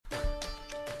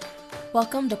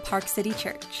Welcome to Park City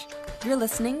Church. You're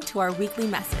listening to our weekly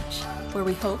message, where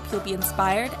we hope you'll be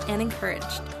inspired and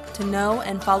encouraged to know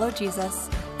and follow Jesus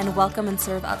and welcome and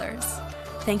serve others.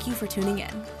 Thank you for tuning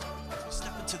in.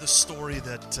 Step into the story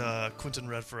that Quentin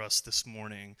read for us this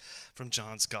morning from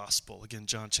John's Gospel. Again,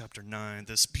 John chapter 9,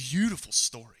 this beautiful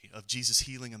story of Jesus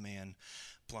healing a man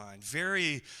blind.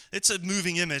 It's a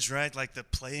moving image, right? Like the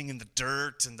playing in the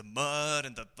dirt and the mud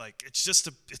and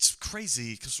it's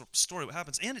crazy because story what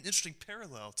happens, and an interesting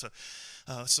parallel to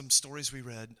some stories we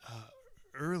read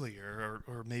earlier,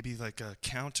 or maybe like a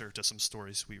counter to some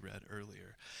stories we read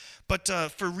earlier. But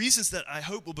for reasons that I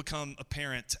hope will become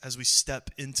apparent as we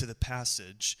step into the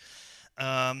passage,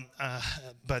 by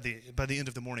the end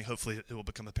of the morning, hopefully it will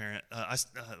become apparent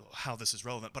how this is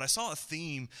relevant. But I saw a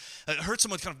theme. I heard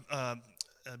someone kind of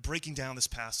breaking down this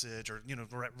passage, or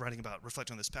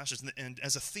reflecting on this passage, and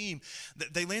as a theme,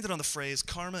 they landed on the phrase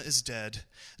 "Karma is dead,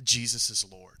 Jesus is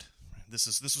Lord." This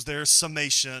was their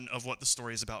summation of what the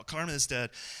story is about. Karma is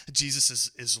dead, Jesus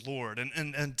is Lord, and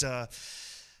I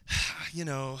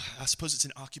suppose it's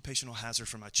an occupational hazard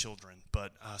for my children,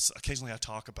 but occasionally I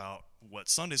talk about what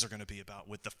Sundays are going to be about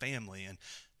with the family, and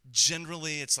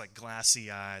generally it's like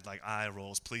glassy-eyed, like eye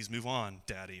rolls, please move on,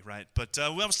 Daddy, right? But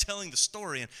when I was telling the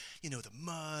story, and the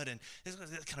mud, and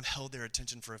it kind of held their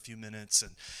attention for a few minutes,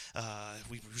 and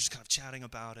we were just kind of chatting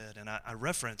about it, and I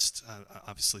referenced,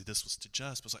 obviously this was to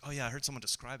Jess, but I was like, oh yeah, I heard someone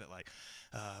describe it like,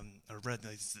 I read,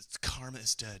 Karma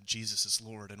is dead, Jesus is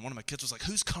Lord, and one of my kids was like,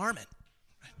 who's Carmen?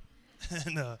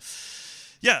 And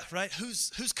yeah, right,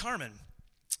 who's Carmen?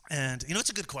 And it's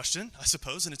a good question, I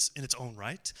suppose, in its own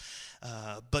right,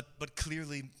 but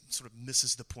clearly sort of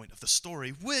misses the point of the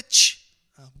story, which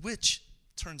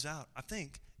turns out, I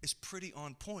think, is pretty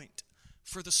on point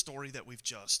for the story that we've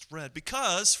just read.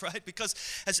 Because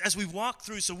as we walk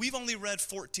through, so we've only read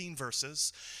 14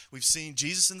 verses. We've seen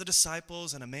Jesus and the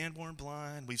disciples and a man born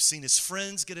blind. We've seen his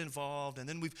friends get involved, and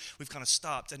then we've kind of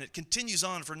stopped, and it continues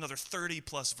on for another 30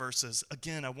 plus verses.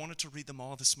 Again, I wanted to read them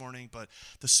all this morning, but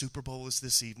the Super Bowl is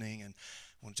this evening, and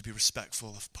I wanted to be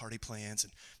respectful of party plans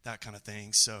and that kind of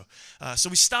thing. So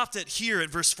we stopped it here at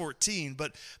verse 14.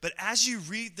 But as you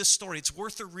read the story, it's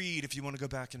worth a read if you want to go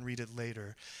back and read it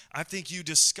later. I think you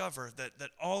discover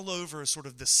that all over sort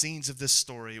of the scenes of this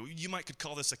story, you could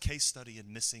call this a case study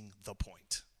in missing the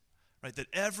point. Right? That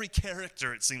every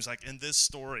character, it seems like, in this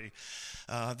story,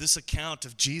 this account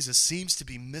of Jesus seems to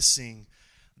be missing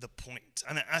the point.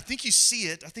 And I think you see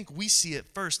it, I think we see it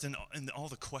first in all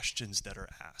the questions that are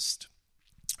asked.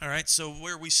 All right, so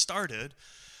where we started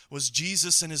was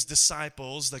Jesus and his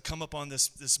disciples that come upon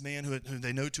this man who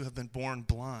they know to have been born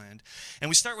blind. And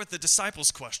we start with the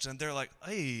disciples' question. They're like,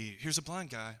 hey, here's a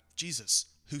blind guy, Jesus,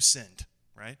 who sinned,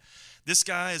 right? This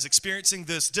guy is experiencing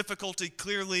this difficulty.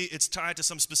 Clearly, it's tied to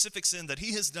some specific sin that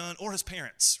he has done or his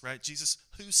parents, right? Jesus,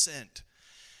 who sinned?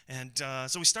 And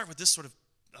so we start with this sort of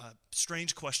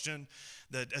strange question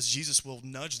that, as Jesus will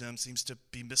nudge them, seems to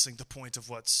be missing the point of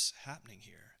what's happening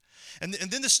here. And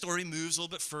then the story moves a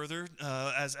little bit further,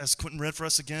 as Quentin read for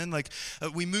us again.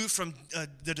 We move from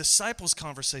the disciples'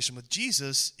 conversation with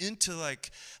Jesus into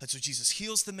so Jesus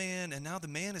heals the man, and now the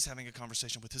man is having a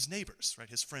conversation with his neighbors, right?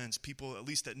 His friends, people at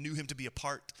least that knew him to be a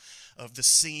part of the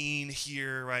scene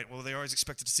here, right? Well, they always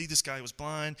expected to see this guy who was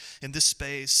blind in this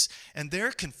space, and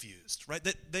they're confused, right?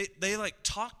 They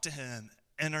talk to him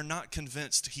and are not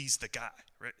convinced he's the guy.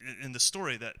 Right? In the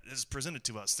story that is presented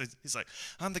to us, he's like,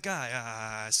 I'm the guy.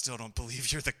 I still don't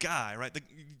believe you're the guy, right?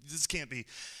 This can't be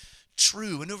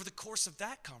true. And over the course of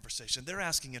that conversation, they're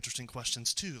asking interesting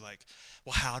questions too, like,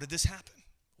 well, how did this happen?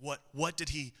 What did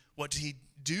he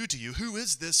do to you? Who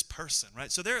is this person,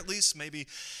 right? So they're at least maybe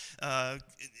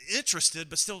interested,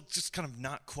 but still just kind of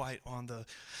not quite on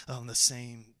the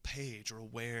same page or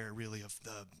aware really of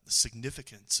the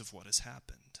significance of what has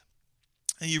happened.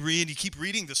 And you keep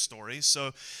reading the story.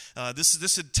 So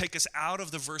this would take us out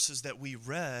of the verses that we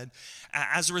read.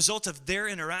 As a result of their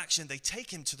interaction, they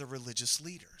take him to the religious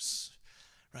leaders.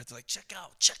 Right? They're like, check out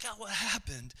what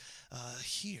happened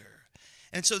here.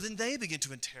 And so then they begin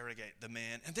to interrogate the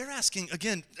man, and they're asking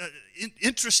again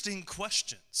interesting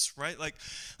questions, right? Like,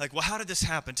 well, how did this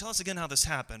happen? Tell us again how this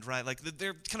happened, right? Like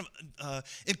they're kind of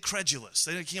incredulous.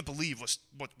 They can't believe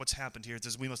what's happened here. It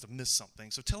says we must have missed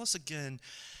something. So tell us again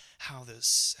how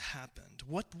this happened.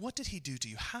 What did he do to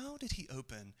you? How did he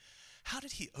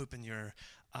open your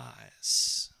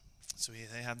eyes? So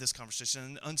they have this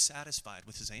conversation, unsatisfied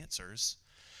with his answers.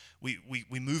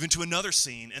 We move into another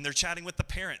scene, and they're chatting with the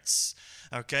parents.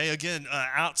 Okay, again,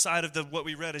 outside of what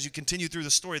we read, as you continue through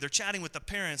the story, they're chatting with the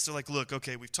parents. They're like, look,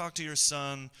 okay, we've talked to your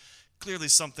son. Clearly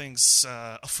something's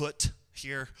afoot,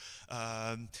 here?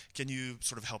 Can you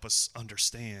sort of help us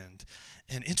understand?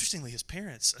 And interestingly, his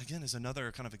parents, again, is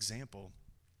another kind of example.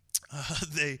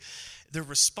 Their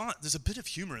response, there's a bit of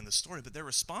humor in the story, but their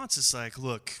response is like,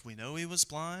 look, we know he was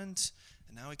blind,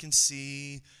 and now he can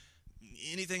see.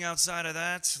 Anything outside of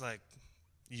that, like,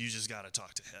 you just got to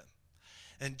talk to him.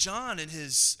 And John, in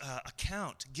his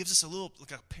account, gives us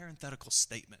a parenthetical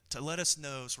statement to let us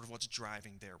know sort of what's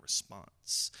driving their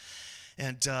response.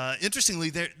 And interestingly,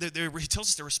 he tells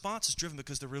us their response is driven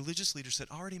because the religious leaders had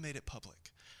already made it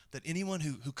public that anyone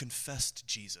who confessed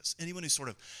Jesus, anyone who sort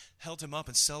of held him up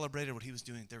and celebrated what he was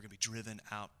doing, they were going to be driven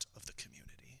out of the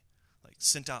community, like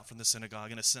sent out from the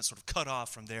synagogue, in a sense, sort of cut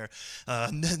off from their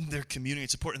community and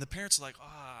support. And the parents are like,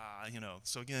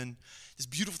 So again, this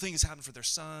beautiful thing has happened for their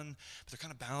son, but they're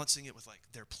kind of balancing it with like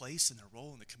their place and their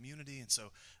role in the community. And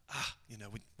so,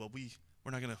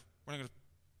 we're not gonna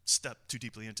step too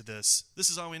deeply into this. This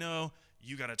is all we know.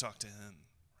 You got to talk to him.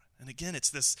 And again, it's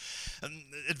this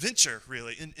adventure,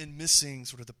 really, in missing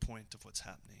sort of the point of what's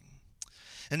happening.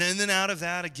 And then out of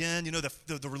that, again,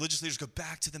 the religious leaders go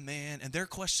back to the man, and their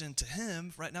question to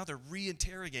him, right now, they're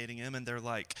re-interrogating him, and they're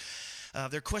like,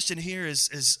 their question here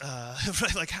is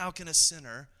right, like, how can a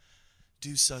sinner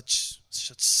do such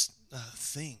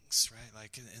things, right?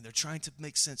 Like, and they're trying to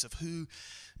make sense of who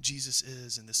Jesus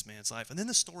is in this man's life. And then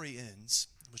the story ends,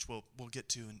 which we'll get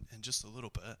to in just a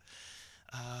little bit.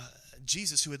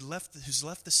 Jesus, who's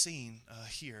left the scene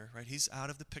here, right? He's out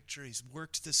of the picture. He's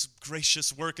worked this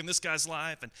gracious work in this guy's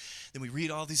life, and then we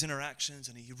read all these interactions,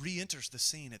 and he re-enters the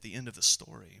scene at the end of the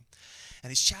story,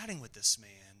 and he's chatting with this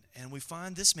man, and we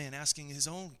find this man asking his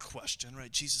own question,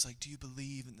 right? Jesus is like, "Do you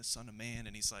believe in the Son of Man?"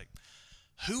 And he's like,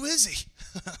 "Who is he?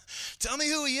 Tell me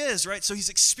who he is," right? So he's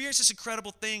experienced this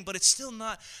incredible thing, but it's still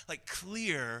not like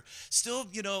clear, still,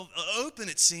 open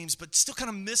it seems, but still kind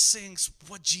of missing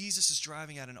what Jesus is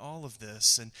driving at in all of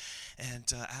this, and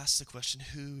asks the question,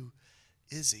 who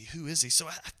is he? Who is he? So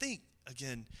I think,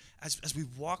 again, as we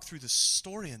walk through the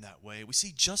story in that way, we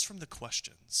see just from the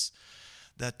questions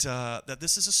that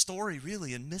this is a story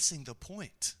really in missing the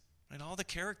point. And all the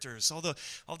characters, all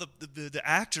the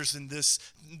actors in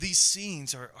these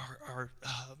scenes are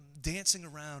dancing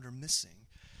around or missing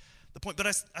the point. But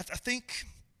I think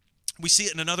we see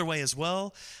it in another way as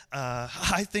well.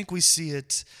 I think we see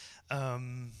it. I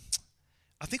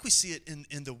think we see it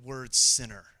in the word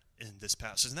sinner in this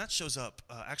passage, and that shows up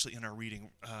actually in our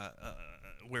reading,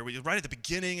 where right at the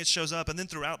beginning it shows up, and then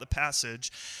throughout the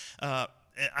passage.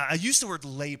 I use the word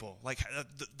label, like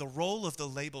the role of the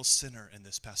label sinner in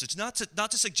this passage, not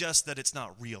to suggest that it's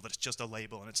not real, that it's just a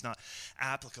label and it's not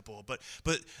applicable, but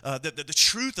the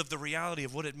truth of the reality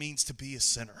of what it means to be a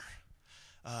sinner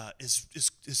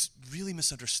is really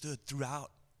misunderstood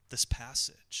throughout this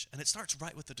passage. And it starts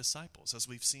right with the disciples, as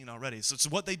we've seen already. So it's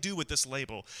what they do with this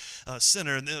label,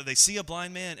 sinner. And they see a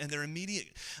blind man, and their immediate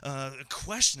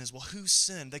question is, well, who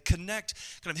sinned? They connect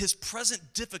kind of his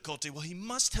present difficulty. Well, he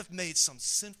must have made some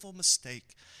sinful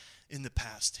mistake in the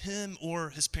past, him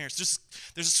or his parents.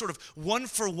 There's a sort of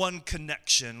one-for-one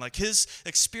connection. Like his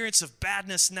experience of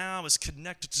badness now is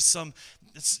connected to some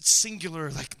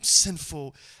singular, like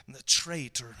sinful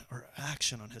trait or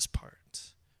action on his part.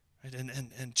 Right?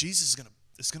 And Jesus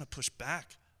is gonna push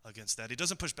back against that. He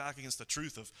doesn't push back against the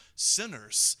truth of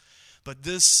sinners, but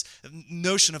this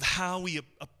notion of how we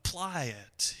apply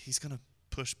it, he's gonna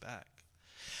push back.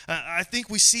 I think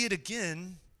we see it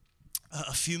again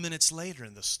a few minutes later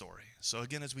in the story. So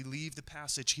again, as we leave the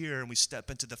passage here and we step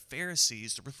into the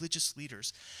Pharisees, the religious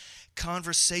leaders'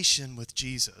 conversation with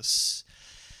Jesus,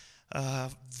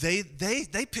 they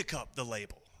pick up the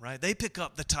label, right? They pick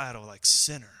up the title like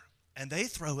sinner. And they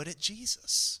throw it at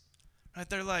Jesus, right?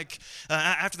 They're like,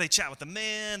 after they chat with the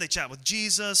man, they chat with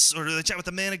Jesus, or they chat with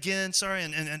the man again, sorry,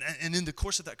 and in the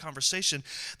course of that conversation,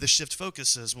 the shift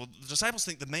focuses. Well, the disciples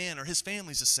think the man or his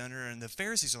family's a sinner, and the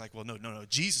Pharisees are like, well, no,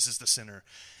 Jesus is the sinner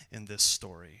in this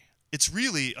story. It's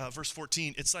really, verse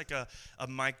 14, it's like a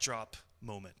mic drop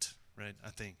moment, right?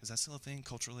 I think. Is that still a thing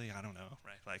culturally? I don't know,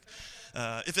 right? Like,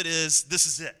 if it is, this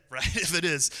is it, right? If it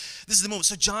is, this is the moment.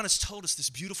 So John has told us this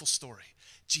beautiful story.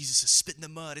 Jesus is spit in the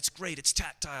mud. It's great. It's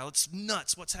tactile. It's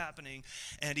nuts what's happening.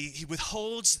 And he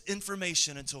withholds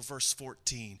information until verse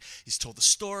 14. He's told the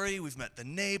story. We've met the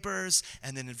neighbors.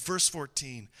 And then in verse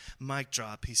 14, mic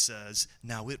drop, he says,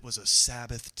 now it was a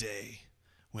Sabbath day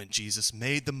when Jesus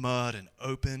made the mud and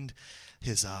opened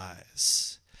his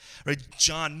eyes. Right?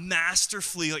 John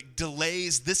masterfully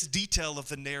delays this detail of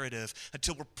the narrative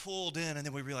until we're pulled in, and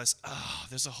then we realize,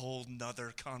 there's a whole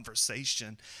nother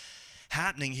conversation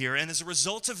happening here. And as a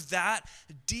result of that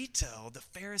detail, the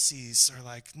Pharisees are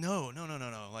like, no.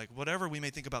 Like, whatever we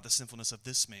may think about the sinfulness of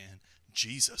this man,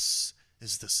 Jesus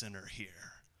is the sinner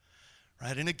here,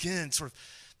 right? And again, sort of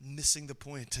missing the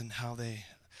point in how they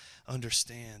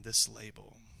understand this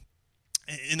label.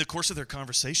 In the course of their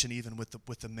conversation, even with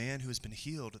the man who has been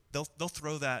healed, they'll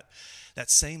throw that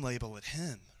same label at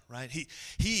him, right?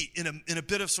 He in a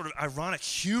bit of sort of ironic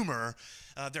humor,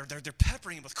 they're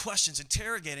peppering him with questions,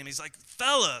 interrogating him. He's like,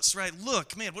 fellas, right?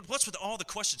 Look, man, what's with all the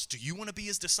questions? Do you want to be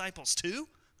his disciples too?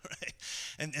 Right?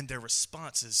 And their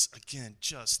response is, again,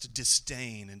 just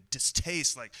disdain and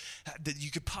distaste, like that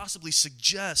you could possibly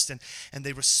suggest. And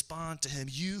they respond to him,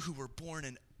 you who were born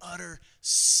in utter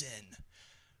sin.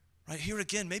 Right here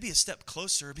again, maybe a step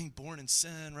closer, being born in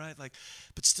sin, right? Like,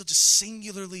 but still just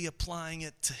singularly applying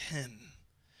it to him.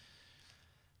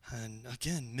 And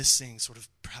again, missing sort of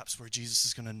perhaps where Jesus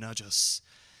is going to nudge us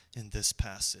in this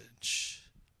passage.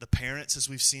 The parents, as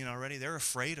we've seen already, they're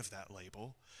afraid of that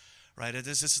label, right?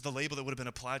 This is the label that would have been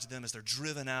applied to them as they're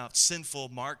driven out, sinful,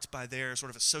 marked by their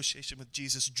sort of association with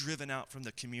Jesus, driven out from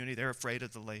the community. They're afraid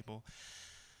of the label.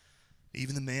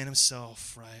 Even the man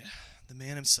himself, right? The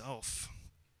man himself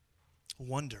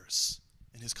wonders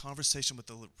in his conversation with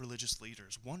the religious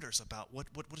leaders, wonders about what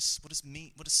does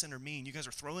sinner mean? You guys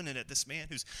are throwing it at this man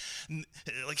who's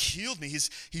like healed me.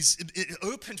 He's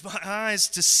opened my eyes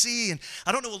to see, and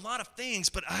I don't know a lot of things,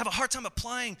 but I have a hard time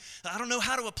applying. I don't know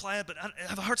how to apply it, but I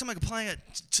have a hard time applying it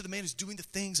to the man who's doing the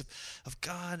things of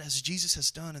God as Jesus has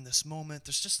done in this moment.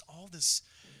 There's just all this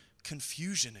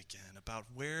confusion again about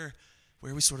where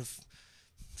we sort of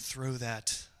throw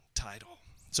that title.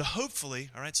 So hopefully,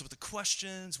 all right, so with the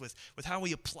questions, with how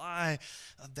we apply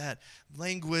that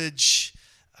language,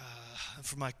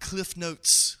 for my Cliff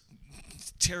Notes,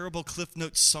 terrible Cliff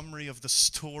Notes summary of the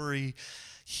story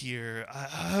here,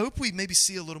 I hope we maybe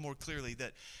see a little more clearly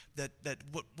that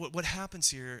what happens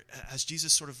here as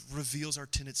Jesus sort of reveals our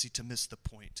tendency to miss the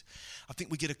point. I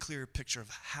think we get a clearer picture of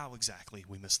how exactly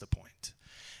we miss the point.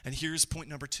 And here's point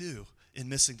number 2 in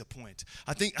missing the point.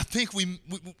 I think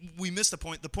we miss the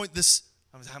point. The point this...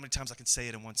 I don't know how many times I can say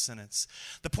it in one sentence.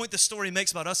 The point the story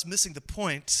makes about us missing the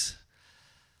point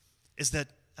is that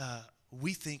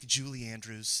we think Julie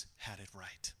Andrews had it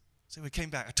right. So we came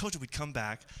back. I told you we'd come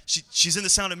back. She's in The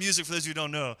Sound of Music, for those of you who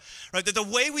don't know. Right? That the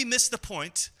way we miss the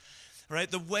point,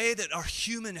 right, the way that our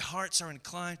human hearts are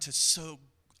inclined to so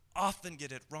often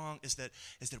get it wrong is that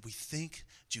we think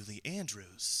Julie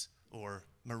Andrews, or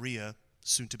Maria,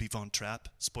 soon to be Von Trapp,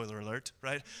 spoiler alert,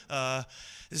 right?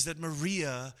 Is that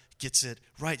Maria gets it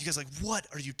right. You guys are like, what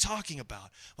are you talking about?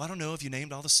 Well, I don't know if you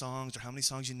named all the songs or how many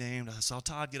songs you named. I saw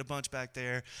Todd get a bunch back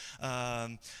there.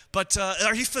 But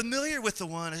are you familiar with the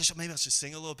one? Maybe I'll just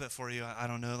sing a little bit for you. I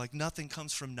don't know. Like, nothing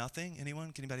comes from nothing.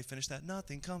 Anyone? Can anybody finish that?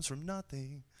 Nothing comes from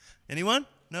nothing. Anyone?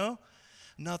 No?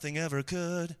 Nothing ever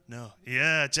could. No.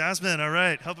 Yeah, Jasmine, all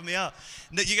right, helping me out.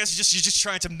 No, you guys you're just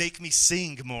trying to make me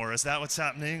sing more. Is that what's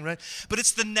happening, right? But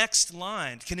it's the next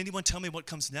line. Can anyone tell me what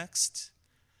comes next?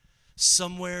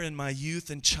 Somewhere in my youth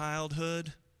and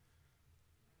childhood,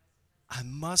 I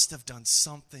must have done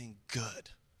something good.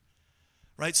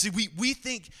 Right? See, we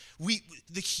think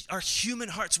our human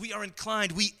hearts, we are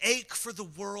inclined, we ache for the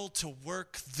world to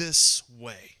work this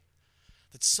way.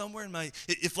 That somewhere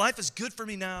if life is good for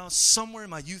me now, somewhere in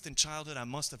my youth and childhood, I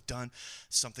must have done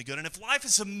something good. And if life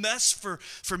is a mess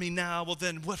for me now, well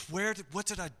then, what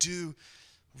did I do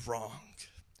wrong?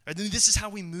 I mean, this is how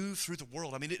we move through the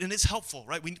world. I mean, and it's helpful,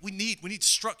 right? We need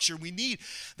structure. We need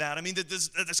that. I mean,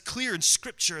 that's clear in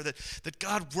Scripture that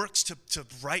God works to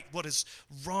right what is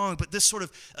wrong. But this sort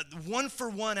of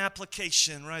one-for-one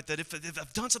application, right? That if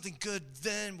I've done something good,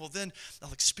 then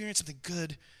I'll experience something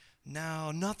good.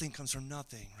 Now, nothing comes from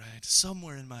nothing, right?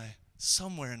 Somewhere in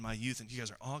my youth, and you guys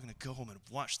are all going to go home and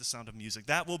watch The Sound of Music.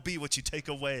 That will be what you take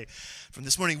away from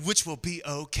this morning, which will be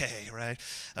okay, right?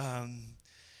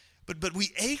 But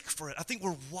we ache for it. I think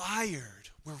we're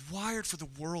wired for the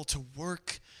world to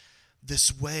work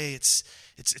this way. It's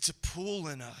a pull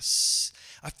in us.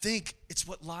 I think it's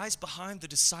what lies behind the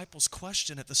disciples'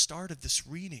 question at the start of this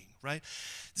reading, right?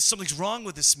 Something's wrong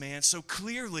with this man. So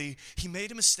clearly, he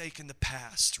made a mistake in the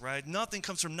past, right? Nothing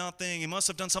comes from nothing. He must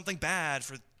have done something bad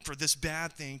for this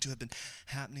bad thing to have been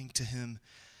happening to him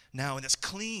now. And that's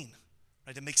clean,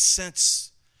 right? It makes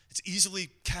sense. It's easily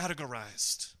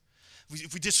categorized.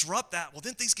 If we disrupt that, well,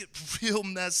 then things get real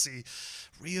messy,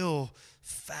 real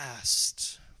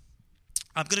fast.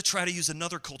 I'm going to try to use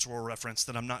another cultural reference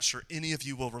that I'm not sure any of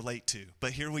you will relate to,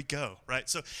 but here we go, right?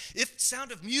 So if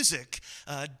Sound of Music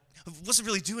wasn't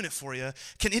really doing it for you,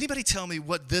 can anybody tell me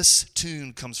what this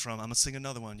tune comes from? I'm going to sing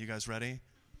another one. You guys ready?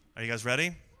 Are you guys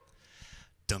ready?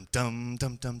 Dum dum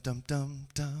dum dum dum dum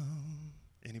dum.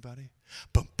 Anybody?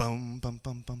 Bum bum bum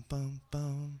bum bum bum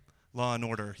bum. Law and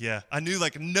Order, yeah. I knew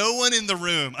like no one in the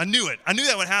room. I knew it. I knew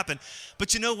that would happen.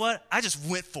 But you know what? I just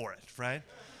went for it, right?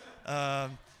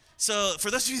 So for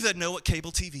those of you that know what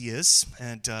cable TV is,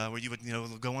 and where you would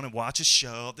go on and watch a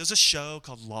show, there's a show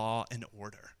called Law and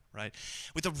Order, right?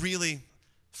 With a really,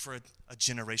 for a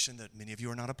generation that many of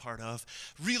you are not a part of,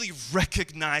 really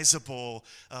recognizable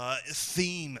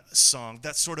theme song.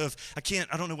 That sort of, I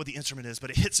don't know what the instrument is, but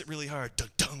it hits it really hard. Dum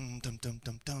dum dum dum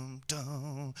dum dum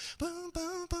dum, boom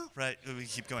boom boom. Right, we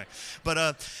keep going, but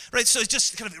right. So it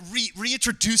just kind of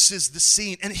reintroduces the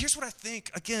scene. And here's what I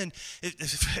think. Again,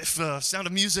 if Sound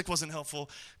of Music wasn't helpful,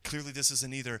 clearly this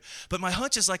isn't either. But my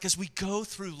hunch is like as we go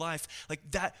through life, like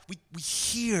that, we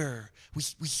hear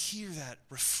that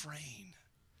refrain.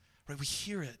 Right, we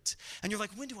hear it. And you're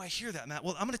like, when do I hear that, Matt?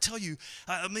 Well, I'm going to tell you,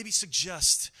 maybe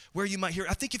suggest where you might hear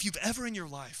it. I think if you've ever in your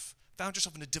life found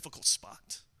yourself in a difficult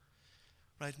spot,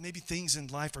 right? Maybe things in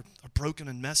life are broken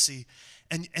and messy,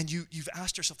 and you've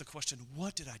asked yourself the question,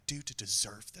 what did I do to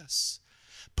deserve this?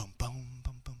 Boom, boom,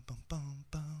 boom, boom, boom, boom,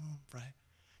 boom, right?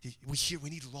 We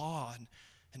need law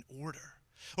and order.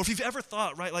 Or if you've ever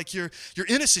thought, right, like you're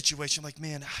in a situation like,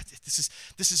 man, this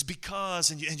is because,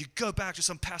 and you go back to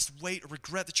some past weight or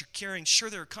regret that you're carrying. Sure,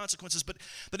 there are consequences, but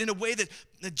in a way that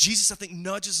Jesus, I think,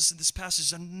 nudges us in this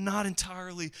passage are not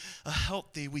entirely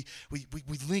healthy. We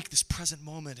link this present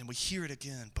moment and we hear it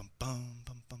again. Bum, bum,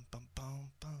 bum, bum, bum, bum,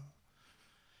 bum.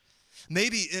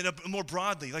 Maybe more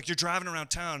broadly, like you're driving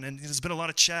around town and there's been a lot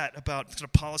of chat about kind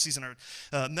of policies in our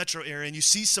metro area, and you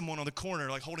see someone on the corner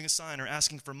like holding a sign or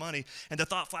asking for money, and the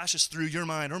thought flashes through your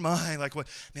mind or mine, like, what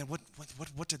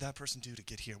did that person do to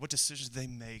get here? What decisions did they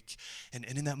make? And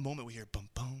in that moment we hear bum,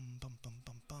 bum, bum, bum,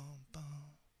 bum, bum, bum.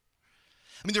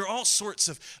 I mean, there are all sorts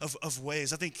of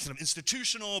ways. I think kind of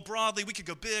institutional, broadly, we could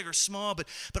go big or small, but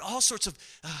all sorts of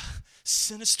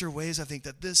sinister ways, I think,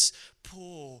 that this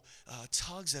pull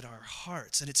tugs at our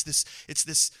hearts. And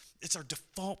it's our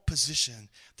default position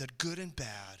that good and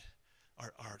bad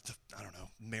are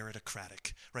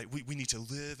meritocratic, right? We need to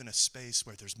live in a space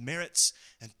where there's merits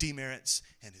and demerits,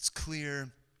 and it's clear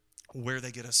where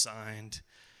they get assigned.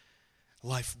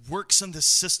 Life works in this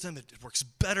system. It works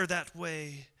better that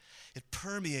way. It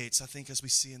permeates, I think, as we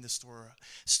see in this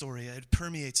story, it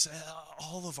permeates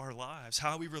all of our lives,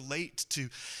 how we relate to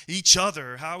each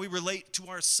other, how we relate to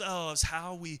ourselves,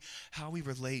 how we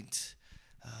relate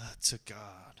to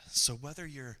God. So whether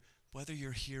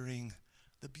you're hearing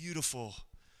the beautiful,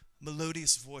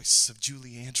 melodious voice of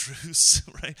Julie Andrews,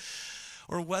 right,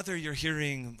 or whether you're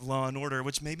hearing Law and Order,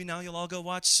 which maybe now you'll all go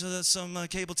watch some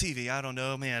cable TV. I don't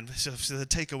know, man. So the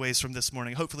takeaways from this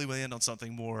morning. Hopefully we'll end on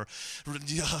something more.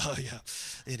 Yeah.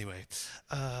 Anyway,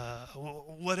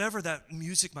 whatever that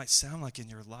music might sound like in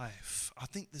your life, I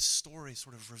think this story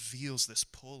sort of reveals this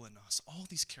pull in us. All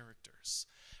these characters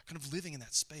kind of living in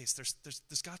that space.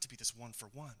 There's got to be this one for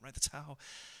one, right? That's how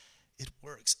it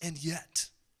works. And yet,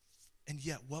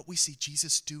 what we see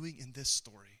Jesus doing in this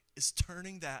story is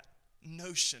turning that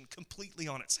notion completely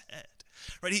on its head,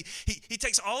 right? He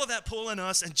takes all of that pull in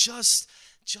us and just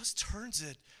turns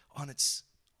it on its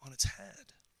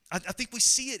head. I think we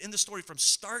see it in the story from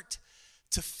start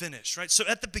to finish, right? So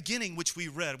at the beginning, which we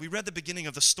read the beginning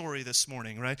of the story this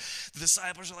morning, right? The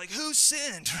disciples are like, who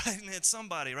sinned, right? And it's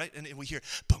somebody, right? And we hear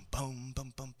boom, boom,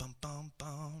 boom, boom, boom, boom,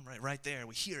 boom, right there.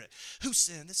 We hear it. Who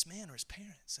sinned, this man or his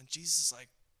parents? And Jesus is like,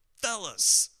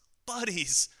 fellas,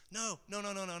 buddies, no,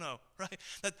 right?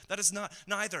 That is not,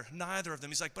 neither of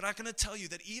them. He's like, but I'm going to tell you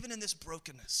that even in this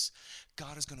brokenness,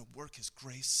 God is going to work his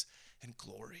grace and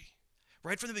glory.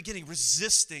 Right from the beginning,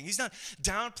 resisting. He's not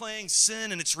downplaying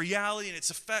sin and its reality and its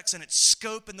effects and its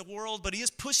scope in the world, but he is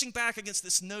pushing back against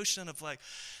this notion of like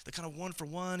the kind of one for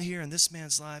one here in this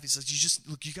man's life. He says,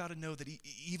 you got to know that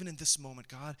even in this moment,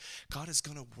 God is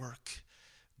going to work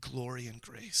glory and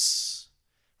grace.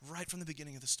 Right from the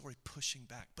beginning of the story, pushing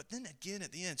back. But then again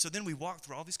at the end, so then we walk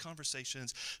through all these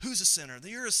conversations. Who's a sinner?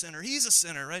 You're a sinner. He's a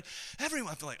sinner, right?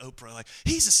 Everyone, I feel like Oprah, like,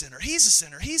 he's a sinner, he's a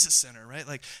sinner, he's a sinner, right?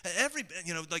 Like,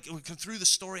 like we come through the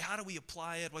story, how do we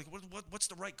apply it? Like, what's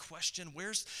the right question?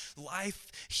 Where's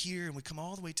life here? And we come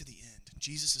all the way to the end. And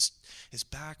Jesus is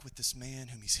back with this man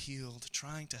whom he's healed,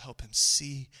 trying to help him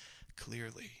see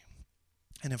clearly.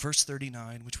 And in verse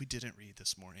 39, which we didn't read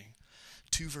this morning,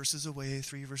 3 verses away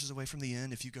from the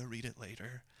end, if you go read it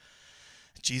later,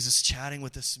 Jesus, chatting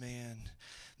with this man,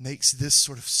 makes this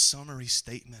sort of summary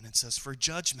statement and says, for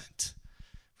judgment,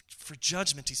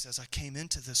 he says, I came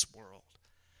into this world,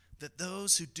 that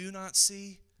those who do not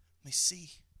see may see,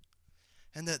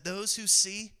 and that those who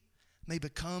see may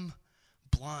become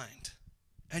blind.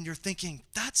 And you're thinking,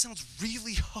 that sounds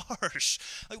really harsh.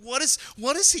 Like, what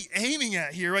is he aiming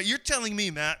at here, right? You're telling me,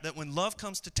 Matt, that when love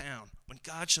comes to town, when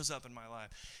God shows up in my life,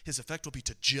 his effect will be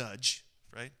to judge,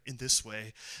 right, in this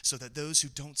way, so that those who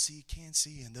don't see can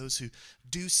see, and those who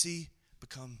do see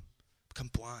become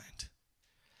blind.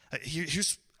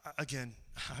 Here's, again,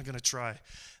 I'm going to try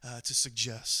to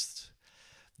suggest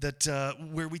that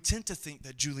where we tend to think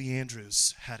that Julie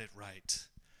Andrews had it right,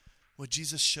 what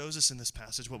Jesus shows us in this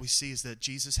passage, what we see is that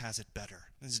Jesus has it better.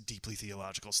 This is deeply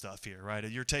theological stuff here, right?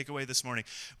 Your takeaway this morning,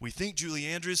 we think Julie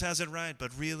Andrews has it right,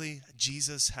 but really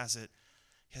Jesus has it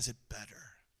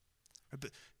better.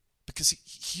 But because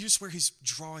here's where he's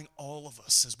drawing all of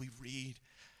us as we read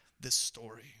this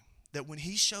story. That when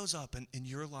he shows up in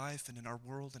your life and in our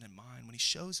world and in mine, when he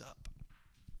shows up,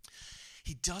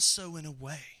 he does so in a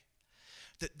way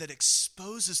that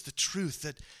exposes the truth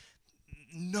that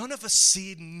none of us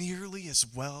see nearly as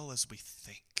well as we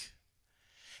think.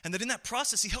 And that in that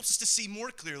process, he helps us to see more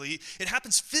clearly. It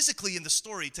happens physically in the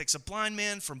story. He takes a blind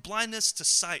man from blindness to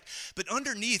sight. But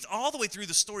underneath, all the way through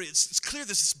the story, it's clear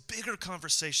there's this bigger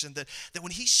conversation that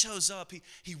when he shows up,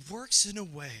 he works in a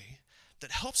way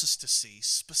that helps us to see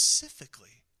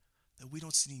specifically that we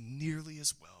don't see nearly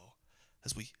as well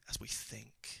as we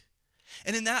think.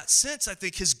 And in that sense, I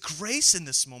think his grace in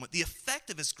this moment, the effect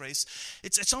of his grace,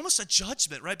 it's almost a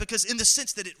judgment, right? Because in the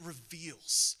sense that it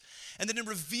reveals. And then in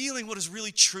revealing what is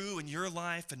really true in your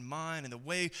life and mine and the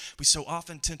way we so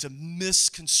often tend to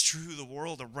misconstrue the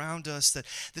world around us, that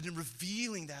in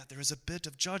revealing that there is a bit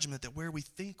of judgment, that where we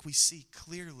think we see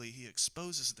clearly, he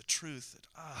exposes the truth that,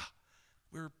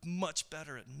 we're much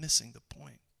better at missing the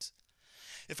point.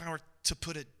 If I were to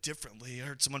put it differently, I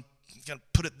heard someone kind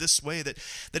of put it this way, that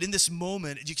in this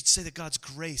moment, you could say that God's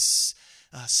grace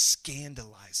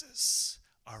scandalizes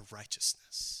our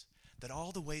righteousness. That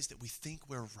all the ways that we think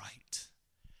we're right,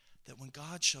 that when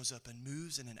God shows up and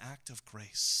moves in an act of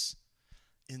grace,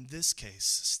 in this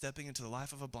case, stepping into the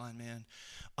life of a blind man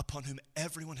upon whom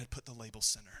everyone had put the label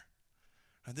sinner.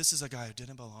 And this is a guy who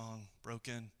didn't belong,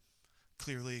 broken,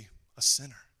 clearly a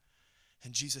sinner.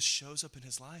 And Jesus shows up in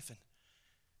his life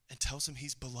and tells him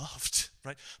he's beloved,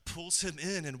 right? Pulls him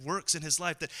in and works in his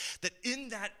life. That in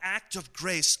that act of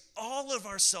grace, all of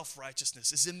our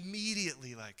self-righteousness is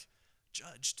immediately like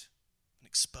judged and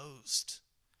exposed.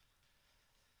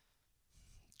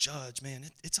 Judge, man,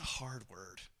 it's a hard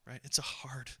word, right? It's a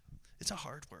hard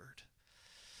word.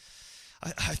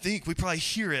 I think we probably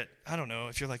hear it. I don't know,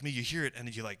 if you're like me, you hear it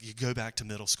and you go back to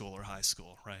middle school or high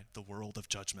school, right? The world of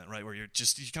judgment, right? Where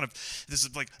this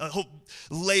is like a whole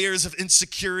layers of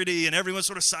insecurity and everyone's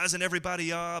sort of sizing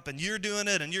everybody up and you're doing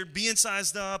it and you're being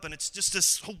sized up and it's just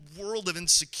this whole world of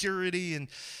insecurity. And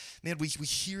man, we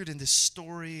hear it in this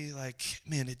story, like,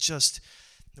 man,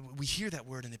 we hear that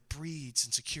word and it breeds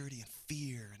insecurity and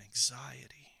fear and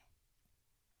anxiety.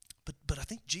 But I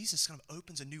think Jesus kind of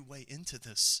opens a new way into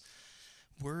this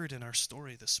word in our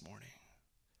story this morning.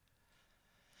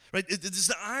 Right? This is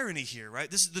the irony here, right?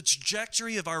 This is the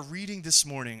trajectory of our reading this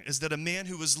morning, is that a man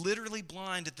who was literally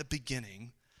blind at the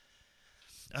beginning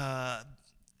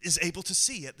is able to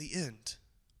see at the end,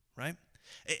 right?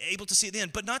 Able to see at the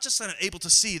end, but not just able to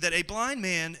see, that a blind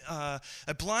man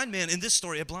in this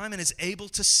story, a blind man is able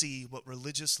to see what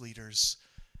religious leaders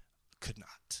could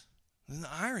not. And the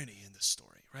irony in this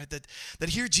story, right? That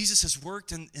here Jesus has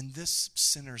worked in this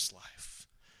sinner's life.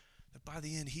 That by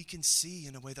the end he can see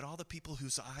in a way that all the people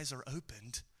whose eyes are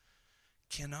opened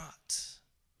cannot.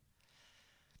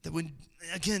 That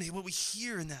what we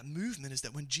hear in that movement is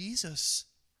that when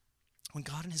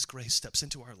God in his grace steps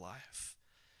into our life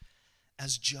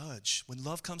as judge, when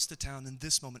love comes to town in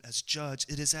this moment as judge,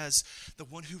 it is as the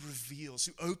one who reveals,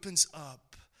 who opens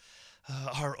up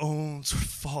our own sort of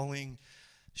falling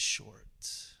short.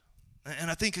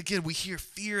 And I think, again, we hear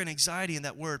fear and anxiety in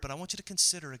that word, but I want you to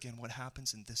consider, again, what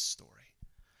happens in this story.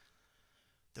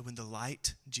 That when the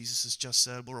light, Jesus has just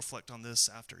said, we'll reflect on this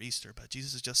after Easter, but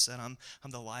Jesus has just said, I'm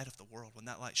the light of the world. When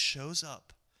that light shows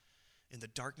up in the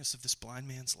darkness of this blind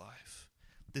man's life,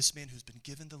 this man who's been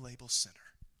given the label sinner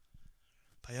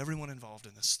by everyone involved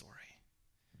in this story,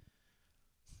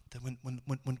 that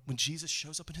when Jesus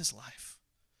shows up in his life,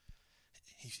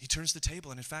 he turns the table,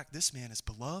 and in fact, this man is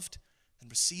beloved and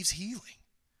receives healing,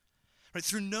 right,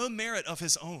 through no merit of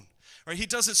his own. Right? He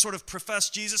doesn't sort of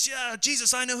profess Jesus, yeah,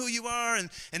 Jesus, I know who you are,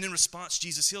 and in response,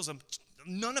 Jesus heals him.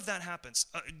 None of that happens.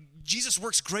 Jesus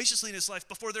works graciously in his life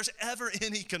before there's ever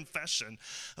any confession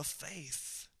of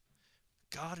faith.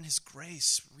 God in his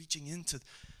grace reaching into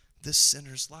this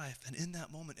sinner's life, and in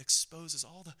that moment exposes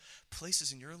all the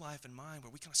places in your life and mine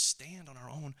where we kind of stand on our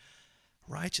own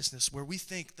righteousness, where we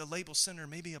think the label sinner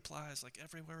maybe applies like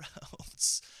everywhere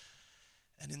else.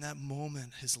 And in that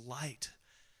moment, his light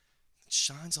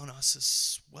shines on us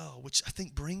as well, which I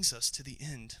think brings us to the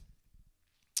end.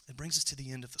 It brings us to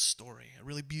the end of the story, a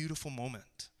really beautiful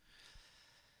moment.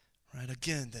 Right,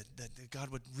 again, that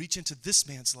God would reach into this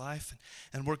man's life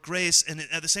and work grace, and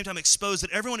at the same time expose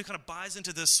that everyone who kind of buys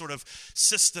into this sort of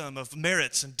system of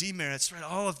merits and demerits, right,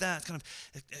 all of that kind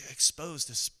of expose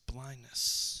this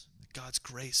blindness, God's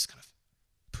grace kind of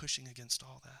pushing against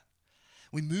all that.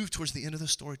 We move towards the end of the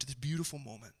story to this beautiful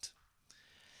moment.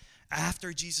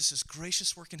 After Jesus'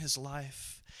 gracious work in his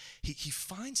life, he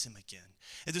finds him again.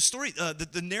 And the story,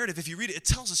 the narrative, if you read it, it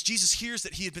tells us Jesus hears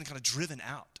that he had been kind of driven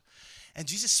out. And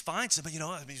Jesus finds him,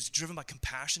 he's driven by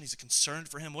compassion. He's concerned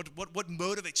for him. What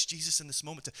motivates Jesus in this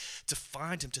moment to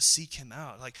find him, to seek him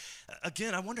out? Like,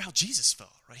 again, I wonder how Jesus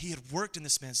felt, right? He had worked in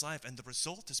this man's life, and the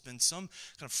result has been some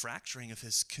kind of fracturing of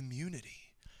his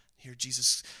community. Here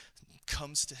Jesus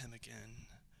comes to him again.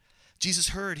 Jesus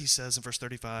heard, he says in verse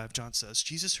 35, John says,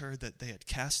 Jesus heard that they had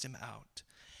cast him out.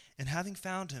 And having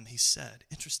found him, he said,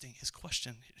 interesting, his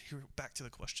question, here back to the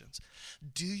questions.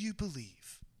 Do you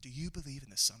believe in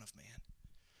the Son of Man?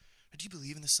 Or do you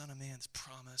believe in the Son of Man's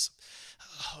promise,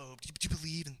 hope? Do you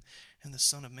believe in the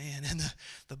Son of Man? And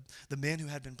the man who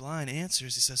had been blind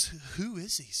answers, he says, who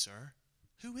is he, sir?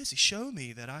 Who is he? Show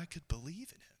me that I could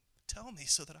believe in him. Tell me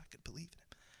so that I could believe in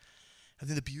him. And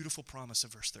then the beautiful promise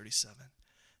of verse 37,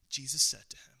 Jesus said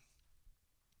to him,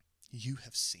 you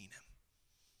have seen him.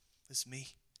 It's me.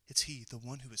 It's he, the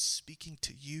one who is speaking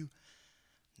to you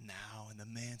now. And the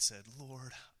man said,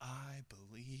 Lord, I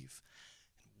believe,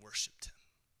 and worshiped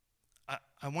him.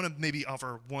 I want to maybe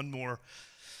offer one more,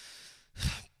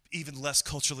 even less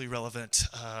culturally relevant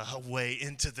way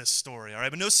into this story. All right,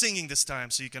 but no singing this time,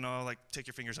 so you can all take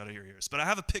your fingers out of your ears. But I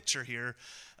have a picture here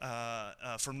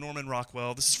from Norman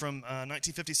Rockwell. This is from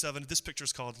 1957. This picture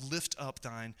is called "Lift Up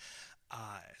Thine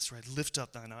Eyes," right? Lift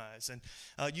up thine eyes. And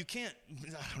you can't,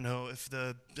 I don't know if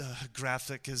the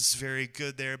graphic is very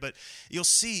good there, but you'll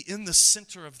see in the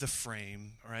center of the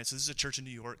frame, all right, so this is a church in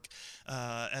New York,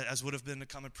 as would have been a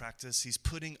common practice, he's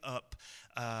putting up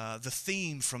the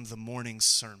theme from the morning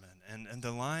sermon. And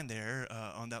the line there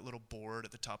on that little board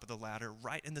at the top of the ladder,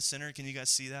 right in the center, can you guys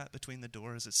see that between the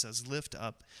doors? It says, lift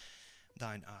up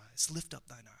thine eyes. Lift up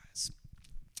thine eyes.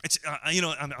 It's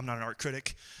I'm not an art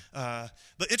critic, but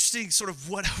interesting sort of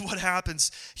what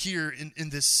happens here in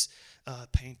this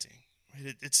painting.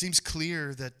 Right? It seems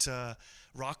clear that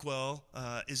Rockwell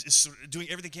is sort of doing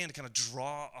everything he can to kind of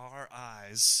draw our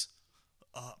eyes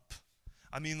up.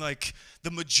 I mean,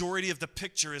 the majority of the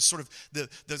picture is sort of the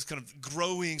kind of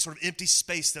growing sort of empty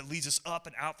space that leads us up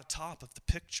and out the top of the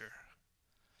picture.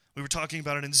 We were talking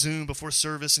about it in Zoom before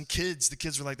service, and the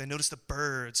kids were they noticed the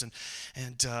birds and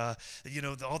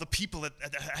all the people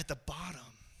at the bottom.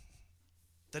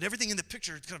 That everything in the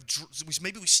picture kind of,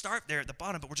 maybe we start there at the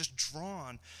bottom, but we're just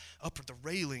drawn up with the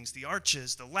railings, the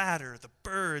arches, the ladder, the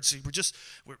birds.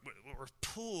 We're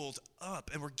pulled up,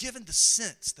 and we're given the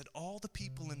sense that all the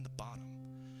people in the bottom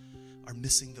are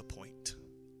missing the point.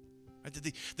 Right?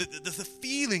 The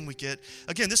feeling we get,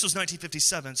 again, this was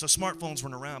 1957, so smartphones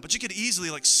weren't around, but you could easily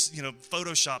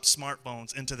Photoshop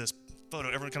smartphones into this photo.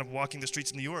 Everyone kind of walking the streets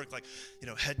of New York,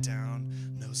 head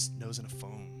down, nose in a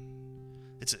phone.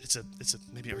 It's a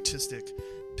maybe artistic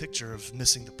picture of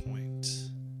missing the point.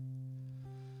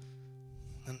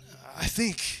 And I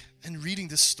think in reading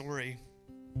this story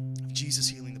of Jesus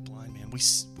healing the blind man, we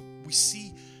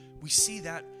see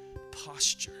that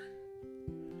posture.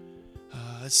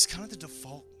 It's kind of the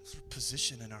default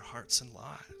position in our hearts and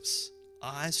lives.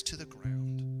 Eyes to the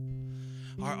ground.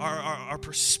 Our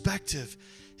perspective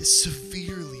is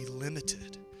severely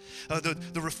limited.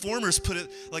 The reformers put it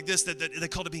like this, that they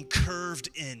called it being curved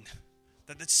in.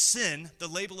 That sin, the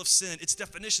label of sin, its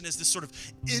definition is this sort of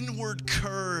inward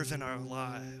curve in our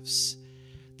lives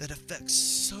that affects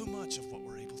so much of what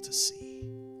we're able to see.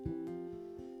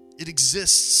 It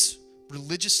exists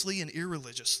religiously and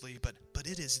irreligiously, but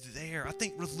it is there. I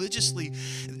think religiously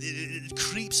it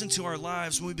creeps into our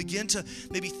lives when we begin to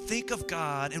maybe think of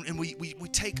God and we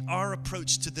take our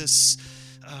approach to this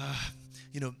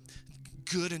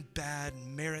good and bad,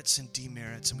 merits and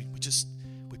demerits, and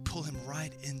we pull him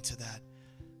right into that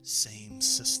same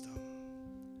system.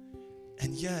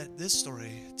 And yet this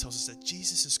story tells us that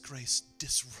Jesus' grace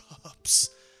disrupts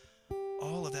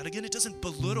all of that. Again, it doesn't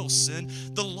belittle sin.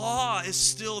 The law is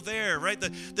still there, right?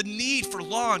 The need for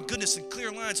law and goodness and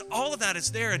clear lines, all of that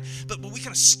is there. But we kind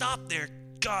of stop there.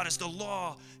 God is the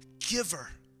law giver,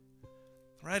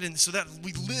 right? And so that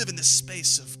we live in this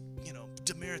space of,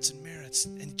 demerits and merits.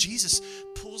 And Jesus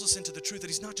pulls us into the truth that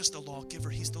he's not just a lawgiver,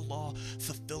 he's the law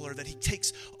fulfiller, that he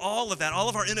takes all of that, all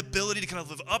of our inability to kind of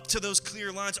live up to those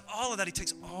clear lines, all of that, he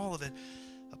takes all of it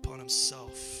upon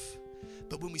himself.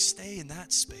 But when we stay in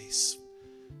that space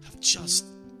of just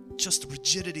the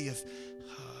rigidity of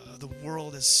the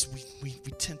world as we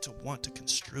tend to want to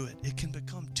construe it, it can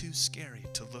become too scary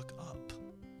to look up,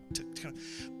 to kind of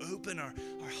open our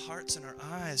hearts and our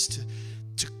eyes to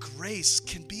grace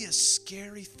can be a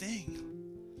scary thing.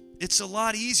 It's a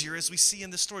lot easier, as we see in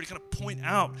this story, to kind of point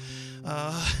out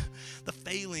the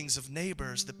failings of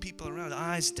neighbors, the people around,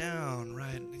 eyes down,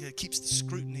 right? It keeps the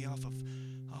scrutiny off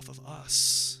of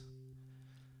us.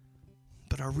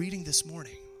 But our reading this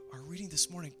morning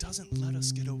doesn't let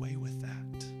us get away with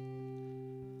that.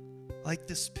 Like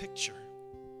this picture,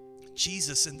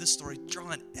 Jesus in this story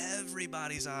drawing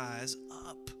everybody's eyes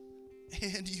up,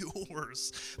 and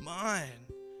yours, mine,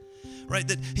 right?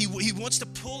 That he wants to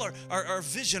pull our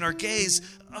vision, our gaze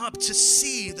up to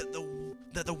see that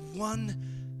the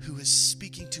one who is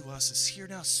speaking to us is here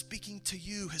now, speaking to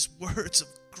you his words of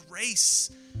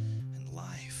grace and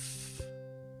life.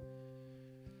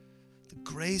 The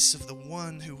grace of the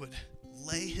one who would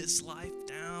lay his life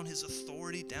down, his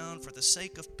authority down for the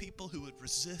sake of people who would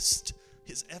resist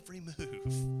his every move.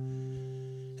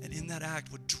 And in that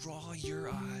act would draw your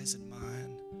eyes and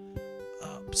mine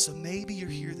up. So maybe you're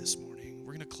here this morning.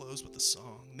 We're going to close with a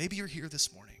song. Maybe you're here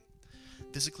this morning,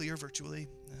 physically or virtually.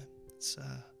 It's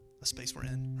a space we're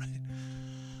in,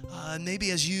 right?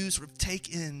 Maybe as you sort of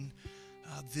take in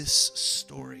this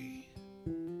story,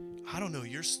 I don't know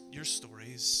your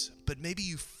stories, but maybe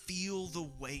you feel the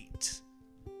weight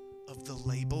of the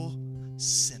label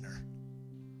sinner,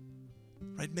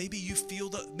 right? Maybe you feel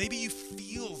that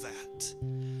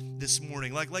this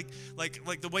morning, like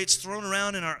the way it's thrown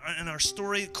around in our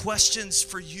story. Questions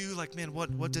for you, like, man,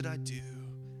 what did I do?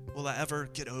 Will I ever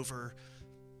get over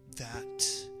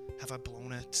that? Have I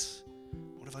blown it?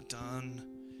 What have I done?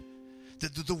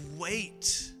 The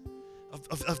weight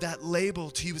of that label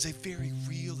to you is a very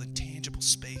real and tangible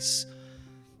space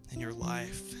in your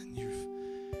life, and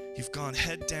you've gone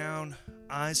head down,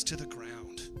 eyes to the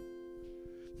ground.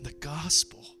 The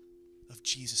gospel of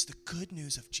Jesus, the good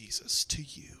news of Jesus to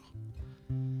you,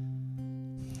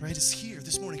 right, is here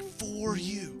this morning for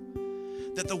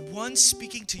you. That the one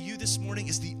speaking to you this morning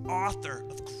is the author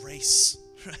of grace,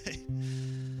 right?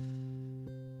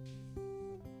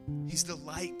 He's the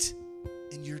light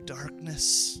in your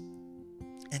darkness.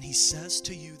 And he says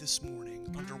to you this morning,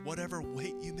 under whatever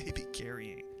weight you may be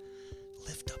carrying,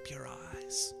 lift up your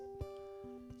eyes.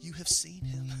 You have seen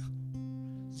him.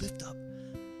 Lift up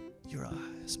your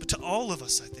eyes. But to all of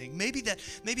us, I think, maybe that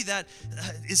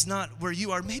is not where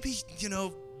you are. Maybe,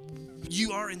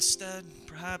 you are instead,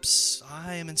 perhaps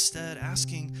I am instead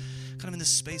asking, kind of in this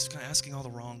space, kind of asking all the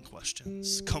wrong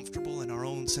questions, comfortable in our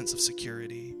own sense of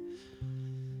security,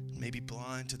 maybe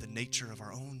blind to the nature of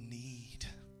our own need.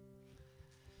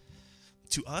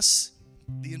 To us,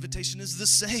 the invitation is the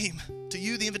same. To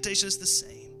you, the invitation is the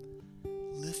same.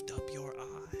 Lift up your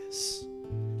eyes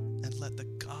and let the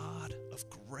God of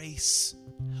grace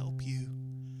help you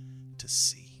to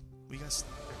see.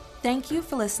 Thank you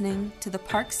for listening to the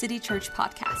Park City Church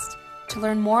podcast. To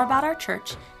learn more about our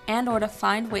church and or to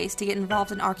find ways to get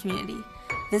involved in our community,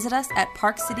 visit us at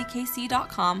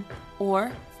parkcitykc.com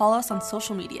or follow us on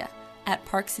social media at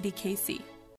parkcitykc.